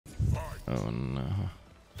Oh no.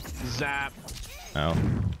 Zap. Ow.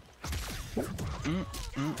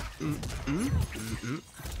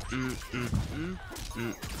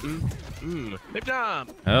 Lip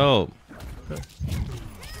jump. Help.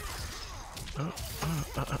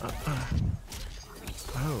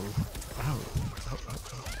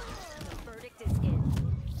 Verdict is in.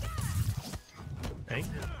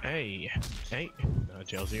 Hey. No,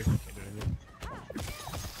 jail's here. Can't do anything.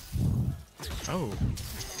 Oh.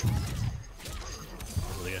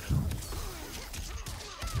 Yeah.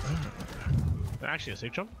 Actually, a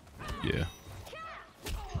safe jump? Yeah.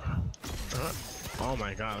 Oh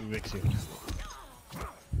my god, let me mix you.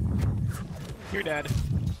 You're dead.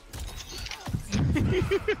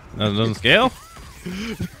 That doesn't scale?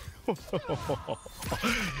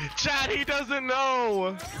 Chad, he doesn't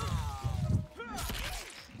know!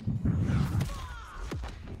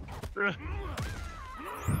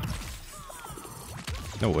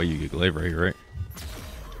 No way you get glaive right here, right?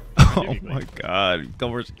 Oh my god. Of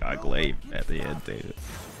course you got glaive at the end, David.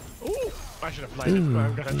 Ooh, I should have flighted, but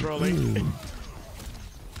I'm kind of trolling.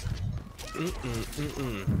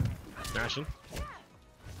 Mashing.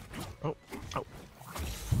 Oh.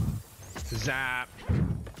 Zap.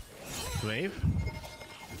 Wave.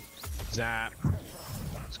 Zap.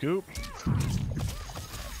 Scoop.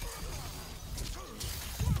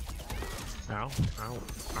 Ow.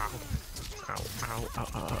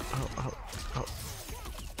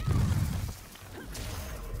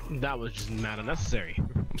 That was just mad unnecessary.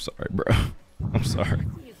 I'm sorry, bro. I'm sorry.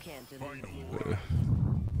 You can't delete me.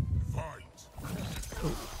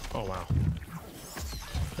 Oh wow.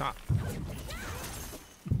 Stop.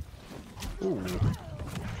 Ooh.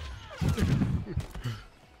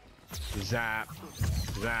 Zap.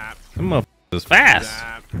 Zap. That motherfucker is fast.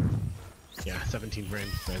 Zap. Yeah, 17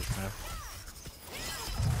 frames.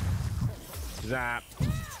 Zap.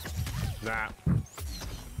 Zap.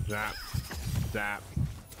 Zap. Zap.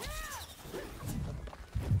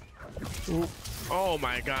 Ooh. Oh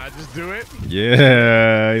my god, just do it.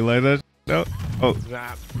 Yeah, you like that? No. Oh.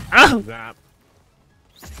 Zap. Ow! Zap.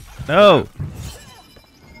 No.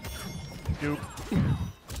 Scoop.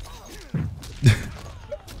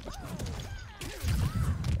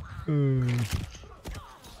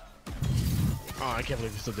 Oh, I can't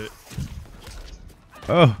believe you still did it.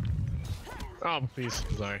 Oh. Oh, please.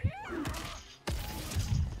 I'm sorry.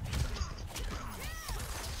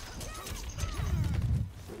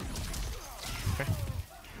 Okay.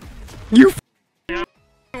 You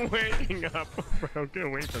Waking up, bro. Get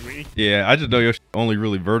away from me. Yeah, I just know your only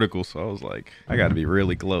really vertical, so I was like, I gotta be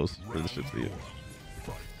really close for this shit to be it.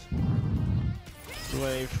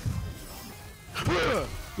 Wave.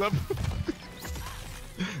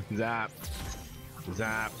 Zap.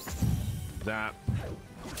 Zap. Zap.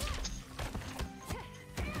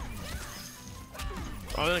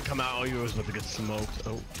 Oh, it didn't come out. Oh, you was about to get smoked.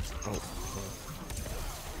 Oh.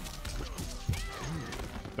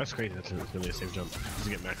 That's crazy. That's really a safe jump.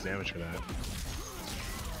 You get max damage for that.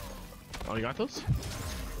 Oh, you got those?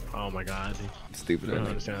 Oh my god. Stupid. I don't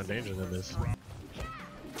understand how dangerous that is.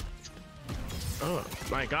 Oh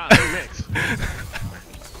my god, they mix.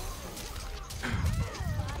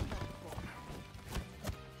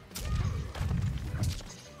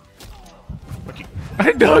 Okay.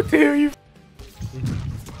 I ducked here, you.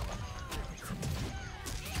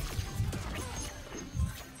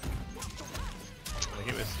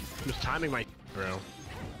 He was timing my bro.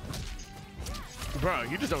 Bro,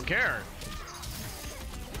 you just don't care.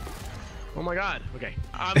 Oh my god. Okay.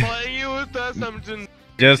 I'm playing you with the assumption.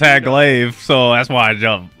 Just had glaive, so that's why I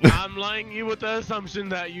jumped. I'm lying you with the assumption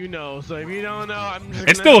that you know. So if you don't know, I'm just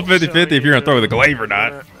It's gonna still a 50-50 if you're gonna throw the glaive or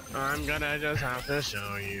not. I'm gonna just have to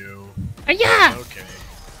show you. Yeah. Okay.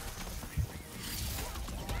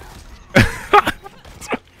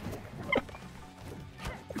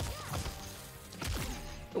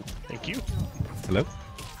 Oh, thank you. Hello?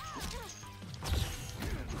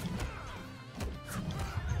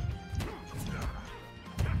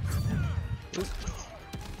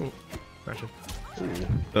 Ooh. Gotcha. Ooh.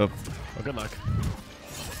 Oh. Oh, good luck.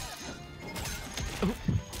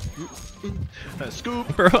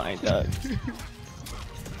 Scoop. Bro, I ducked.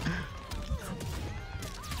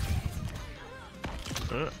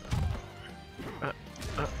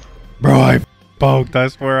 Bro, I poked. I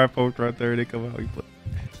swear I poked right there. They come out.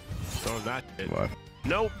 Oh, that did. What?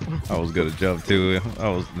 Nope. I was gonna jump too.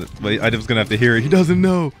 But I was gonna have to hear it. He doesn't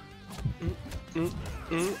know.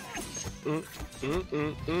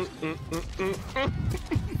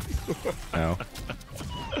 Ow.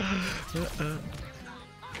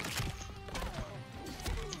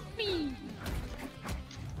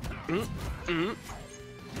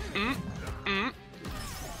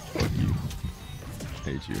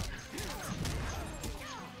 hate you.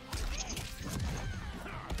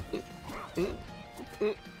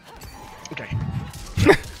 Okay.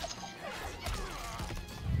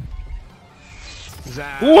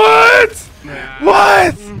 Zap. What? Nah.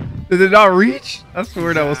 What? Did it not reach? I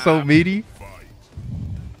swear that was so meaty.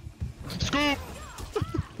 Scoop.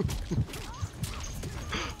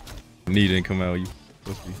 Knee didn't come out. You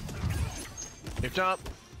pussy. Hip jump.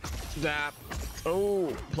 Zap.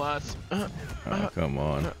 Oh, plus. Oh, come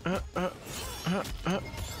on.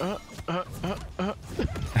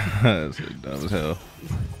 That's so dumb as hell.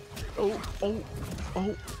 Oh.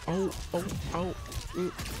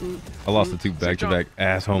 I lost the two back-to-back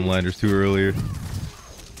ass Homelanders too earlier.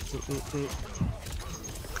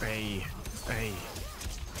 Hey.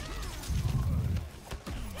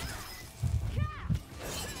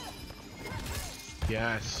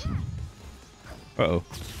 Yes. Uh-oh.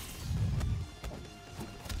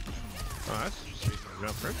 Oh, that's just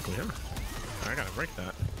jump perfectly, huh? I gotta break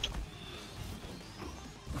that.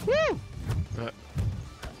 Woo!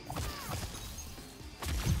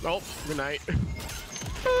 Oh, good night.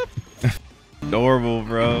 Adorable,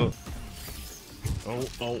 bro. Oh.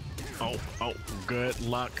 Good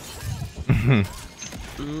luck.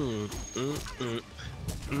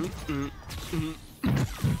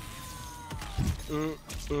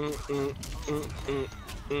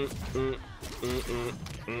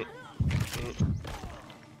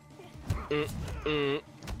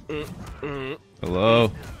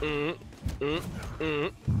 Hello.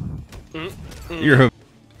 You're a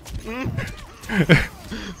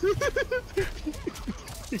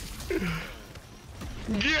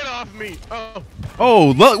Get off me! Oh.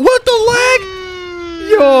 Oh, look! What the lag?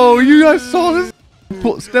 Yo, you guys saw this?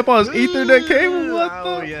 Step on his Ethernet cable? What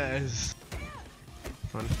Oh the? yes.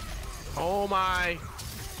 Oh my.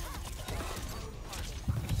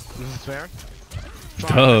 This is fair.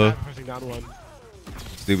 Duh. Pressing down one.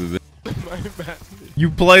 Stupid bitch. My bad. You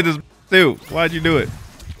play this too. Why'd you do it?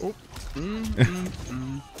 Oh.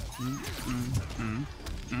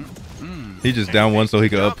 He just down one so he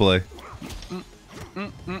could upplay.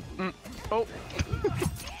 Oh.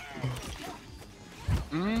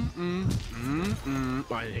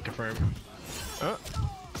 I didn't confirm.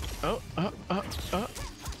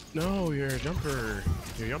 No, you're a jumper.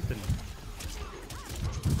 You're jumping.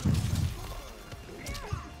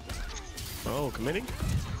 Oh, committing?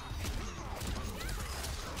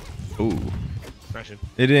 Ooh. Smashing.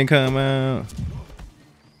 It didn't come out.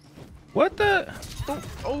 What the?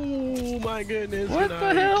 Oh my goodness. What good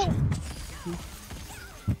the night. hell?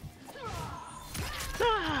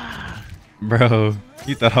 Bro,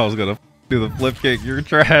 you thought I was gonna do the flip kick. You're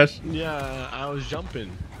trash. Yeah, I was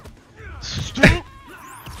jumping. Stoop!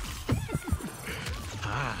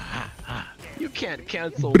 You can't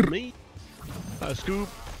cancel me. Scoop.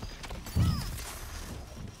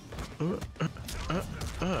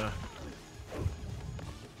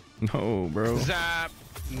 No, bro. Zap.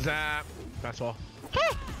 Zap. That's all.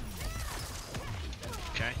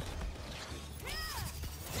 Okay.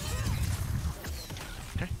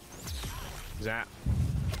 Okay. Zap.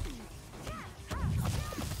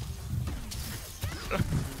 This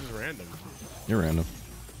is random. You're random.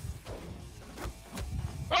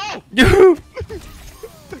 Oh! You.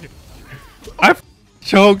 I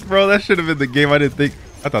choked, bro. That should have been the game. I didn't think.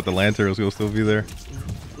 I thought the lantern was gonna still be there.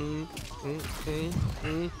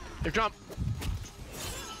 Here, jump.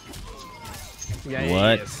 Yeah,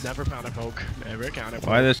 What? Yes. Never found a poke. Never counted.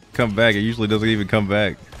 Why does it come back? It usually doesn't even come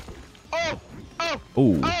back. Oh! Oh!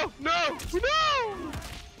 Ooh. Oh! No! No!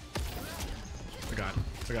 Forgot.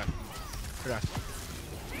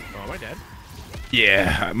 Oh, am I dead?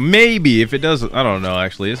 Yeah, maybe if it does. I don't know.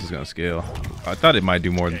 Actually, this is gonna scale. I thought it might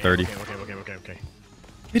do more than 30. Okay.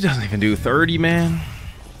 It doesn't even do 30, man.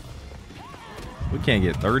 We can't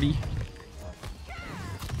get 30.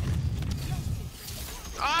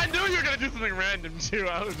 I knew you were gonna do something random too.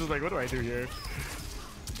 I was just like, what do I do here?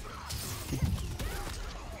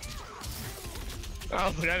 I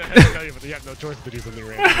was like, I had to tell you, but you have no choice to do something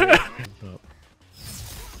random.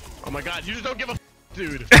 Oh my god, you just don't give a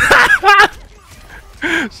dude.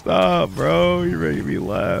 Stop, bro. You're making me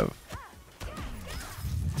laugh.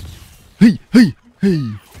 Hey.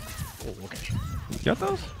 Oh, okay. You got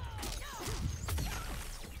those?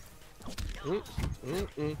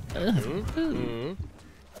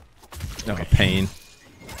 No pain.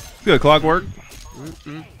 Good clockwork.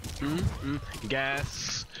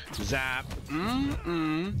 Gas. Zap.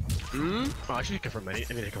 Oh, I should confirm that.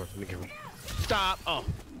 I need to confirm. Stop. Oh.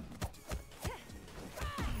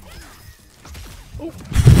 Oh.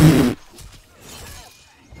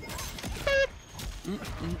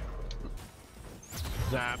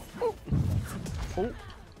 Zap. Oh. Oh.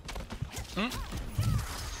 Mm.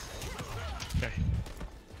 Okay.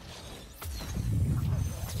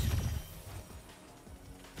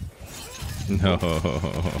 No,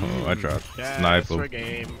 I tried. Snipe for him.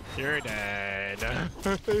 game. You're dead.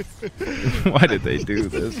 Why did they do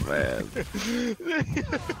this, man?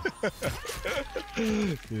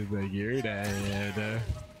 He's like, you're dead.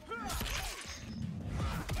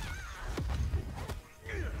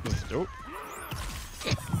 Nope.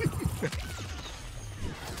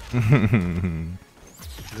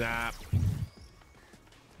 Zap.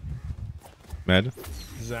 Imagine.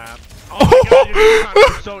 Zap. Oh my god,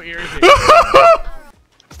 you're so irritating.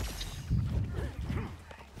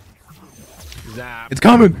 Zap. It's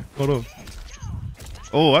coming. Hold on.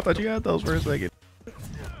 Oh, I thought you had those for a second.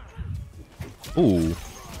 Ooh.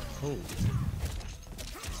 Oh.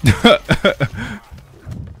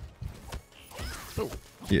 Oh.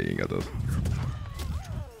 Yeah, you got those.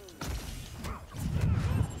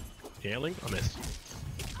 Yelling? I missed.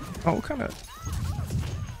 Oh, what kind of?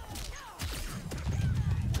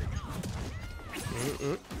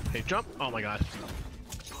 Hey, jump! Oh my god.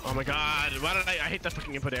 Oh my god. Why did I hate that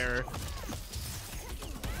fucking input error.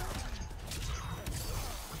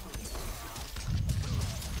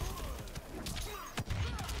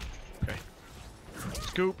 Okay.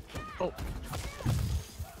 Scoop. Oh.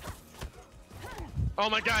 Oh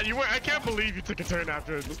my god, you were. I can't believe you took a turn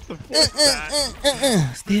after it. What's the fuck that?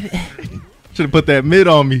 Should have put that mid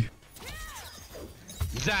on me.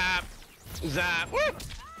 Zap! Zap! Woo!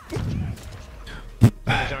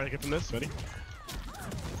 Trying to get from this, ready?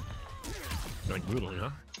 Going brutally,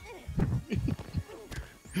 huh?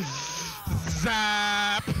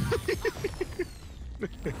 Zap!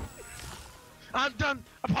 I'm done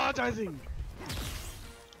apologizing!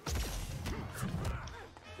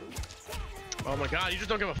 Oh my god, you just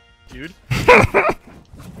don't give a f, dude.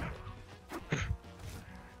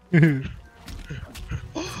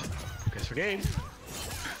 Guess for game.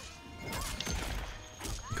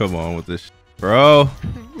 Come on with this, bro.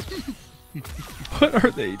 What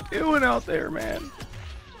are they doing out there, man?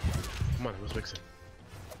 Come on, let's fix it.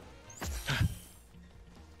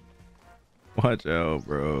 Watch out,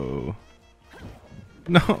 bro.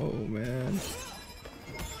 No, man.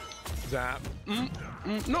 Zap. No,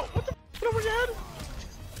 what the f? Went over your head?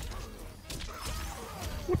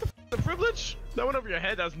 What the f? The privilege? That went over your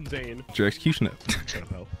head, that's insane. What's your execution at? Shut up,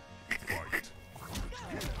 hell.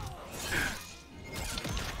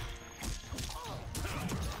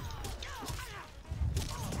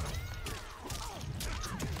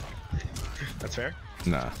 That's fair?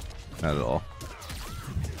 Nah, not at all.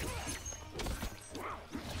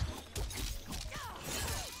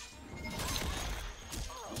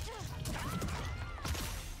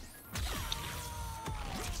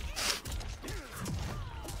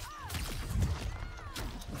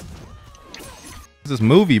 What's this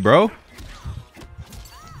movie, bro?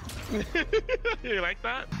 You like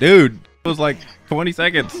that? Dude, it was like 20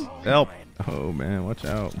 seconds. Help. Oh, man, watch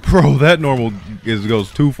out. Bro, that normal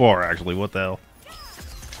goes too far, actually. What the hell?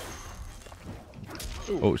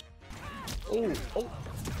 Ooh.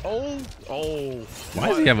 Oh, Oh. why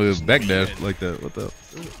does he have a back dash like that? What the?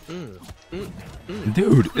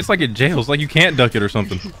 Dude, it's like in jail. It's like you can't duck it or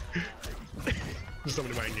something.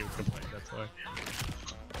 Somebody might do complain, that's why.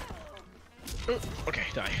 Okay,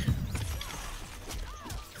 die.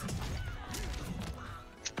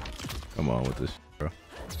 Come on with this, bro.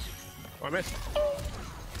 Oh, I missed.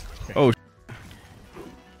 Okay.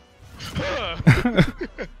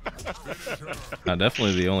 Oh,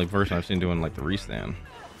 definitely the only person I've seen doing like the restand.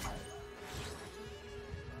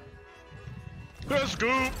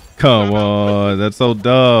 Scoop! Come on, that's so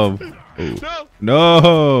dumb. Ooh.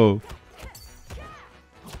 No!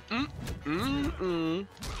 No.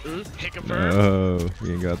 Hit confirm. No,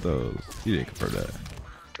 you ain't got those. You didn't confirm that.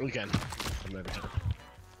 We can. I'm never done.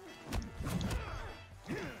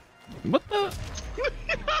 What the?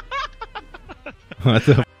 What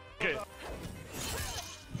the? Okay.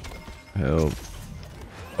 Help.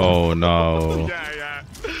 Oh no. Yeah.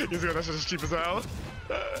 He's gonna, that's just as cheap as hell.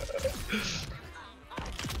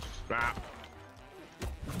 Ah.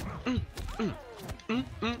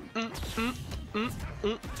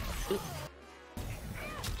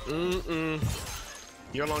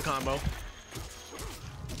 You're long combo.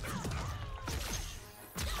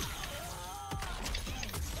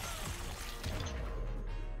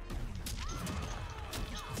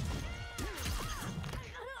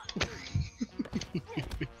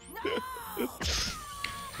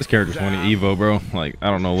 This character's funny, Evo, bro. Like, I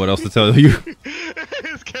don't know what else to tell you.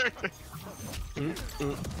 His character.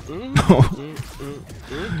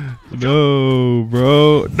 No,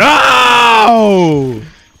 bro. No!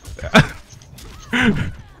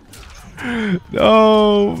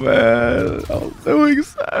 No, man. I'm doing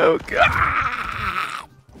so good.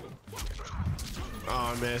 Oh,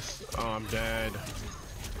 I missed. Oh, I'm dead.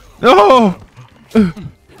 No!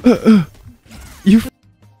 You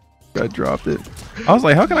I dropped it. I was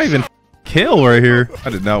like, how can I even kill right here? I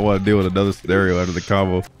did not want to deal with another scenario out of the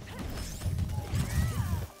combo.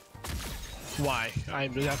 Why?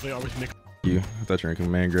 I'm definitely always Nick. You. I thought you were gonna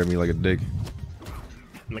command grab me like a dick.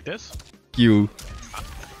 Like this? You.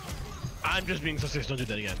 I'm just being so serious. Don't do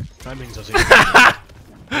that again. I'm being so serious. You're gonna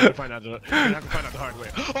have to find out the hard way.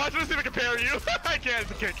 Oh, I was gonna see if I can parry you. I can't.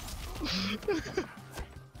 It's a kick.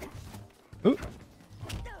 Ooh.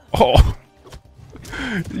 Oh.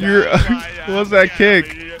 You're. What's that kick?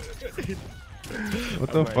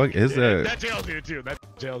 What the fuck is that? That jails you too. That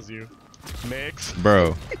jails you. Mix.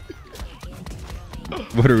 Bro.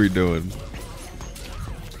 What are we doing?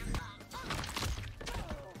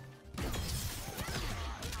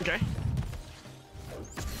 Okay.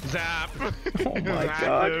 Zap. Oh my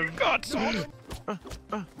god. You got so.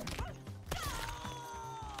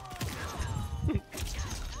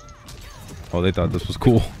 Oh, they thought this was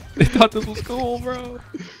cool. They thought this was cool, bro.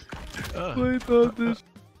 They thought this.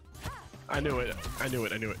 I knew it. I knew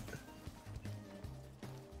it. I knew it.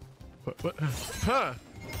 What? Huh?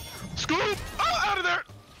 Scoop! Oh, out of there!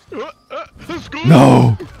 Scoop!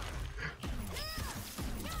 No!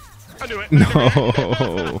 I knew it.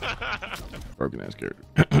 No! Broken ass character.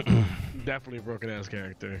 Definitely a broken ass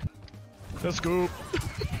character. The scoop.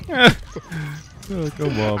 Oh,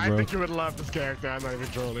 come on, I bro. think you would love this character. I'm not even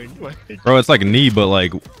trolling. Like, Bro, it's like a knee, but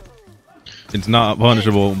like it's not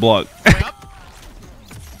punishable. Block. way up.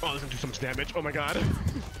 Oh, this gonna do so much damage. Oh my god.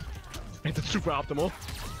 It's super optimal.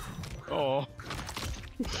 Oh.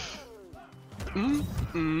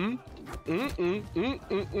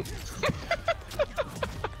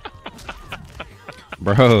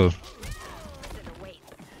 Bro.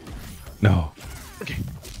 No. Okay.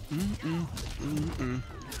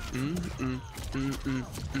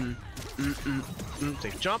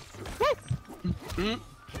 Safe jump. Woo!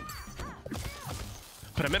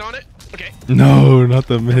 Put a mid on it. Okay. No, not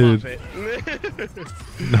the Come mid. off it.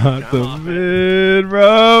 Not Come the off it. mid,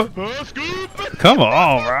 bro. Oh, scoop! Come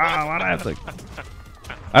on, bro. Why do I have to?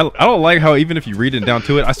 I don't like how even if you read it down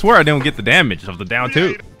to it, I swear I don't get the damage of the down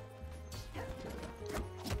two.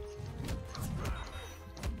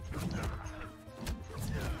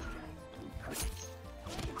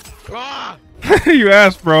 Ah! You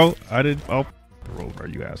asked, bro. I didn't. Oh, bro,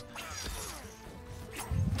 you asked.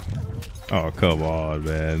 Oh, come on,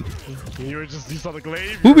 man. You saw the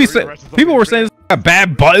glaive. Who be saying? People were saying this got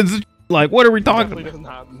bad buttons. Like, what are we talking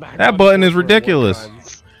about? That button is ridiculous.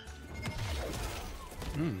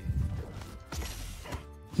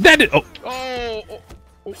 That did. Oh. Oh,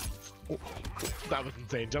 that was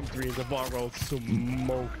insane. Jump green, the bar roll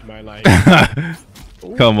smoked my life.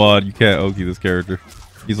 Come on, you can't Oki this character.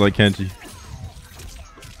 He's like Kenshi.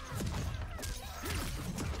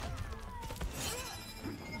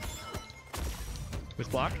 This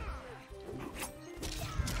block?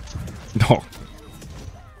 No.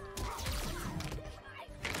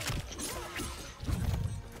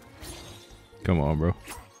 Come on, bro.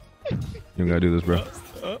 You don't gotta do this, bro.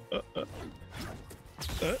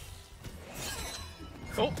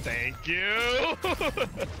 Oh, thank you.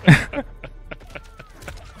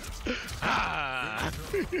 Ah.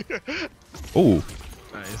 Oh.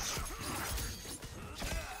 Nice.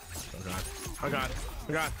 Oh god. Oh god.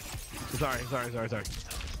 Oh god. I'm sorry.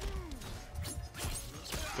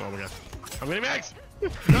 Oh my god. I'm getting max! No!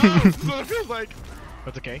 That's what it feels like!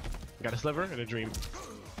 That's okay. I got a sliver and a dream.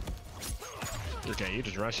 Okay, you're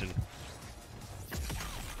just rushing.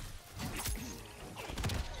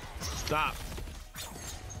 Stop.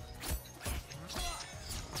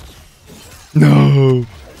 No.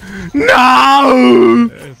 No.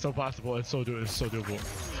 It's so possible. It's so doable.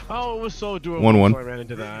 Oh, it was so doable. 1-1. So I ran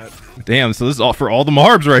into that. Damn. So this is all for all the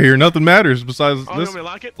marbs right here. Nothing matters besides Oh, you this. want me to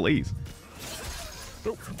lock it? Please.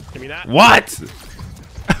 Oh, give me that. What?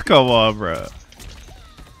 Come on, bro.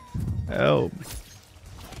 Help.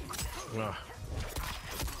 Ugh.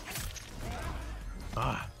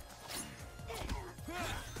 Ah.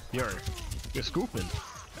 You're scooping.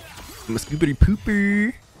 I'm a scoopity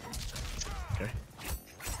pooper. Okay.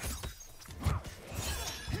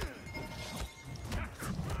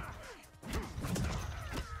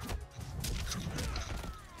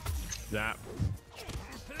 That.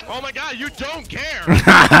 Oh my god, you don't care!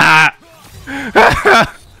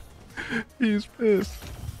 He's pissed.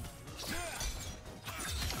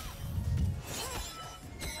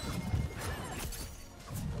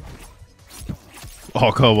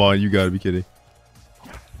 Oh, come on. You gotta be kidding.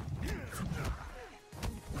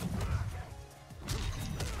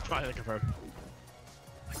 I think confirmed.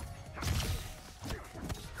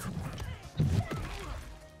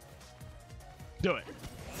 Do it.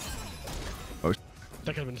 Oh. That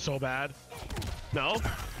could have been so bad. No.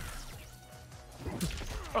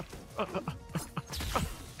 Okay.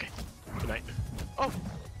 Good night. Oh.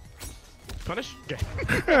 Punish? Okay.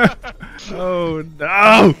 Oh,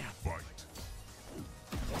 no.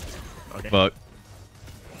 Okay. Fuck.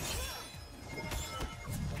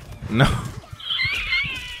 No.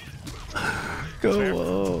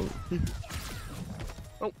 Go on.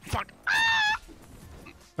 Oh, fuck.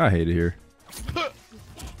 I hate it here.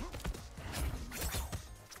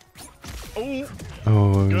 Oh.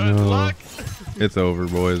 Oh, Good no. luck. It's over,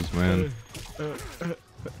 boys, man.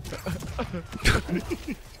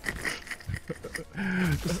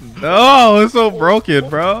 Oh, it's so broken,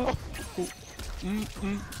 bro. Yeah,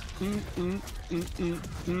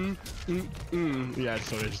 it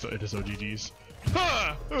is so GG's.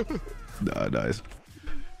 Nah, nice.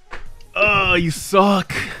 Oh, you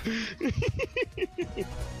suck.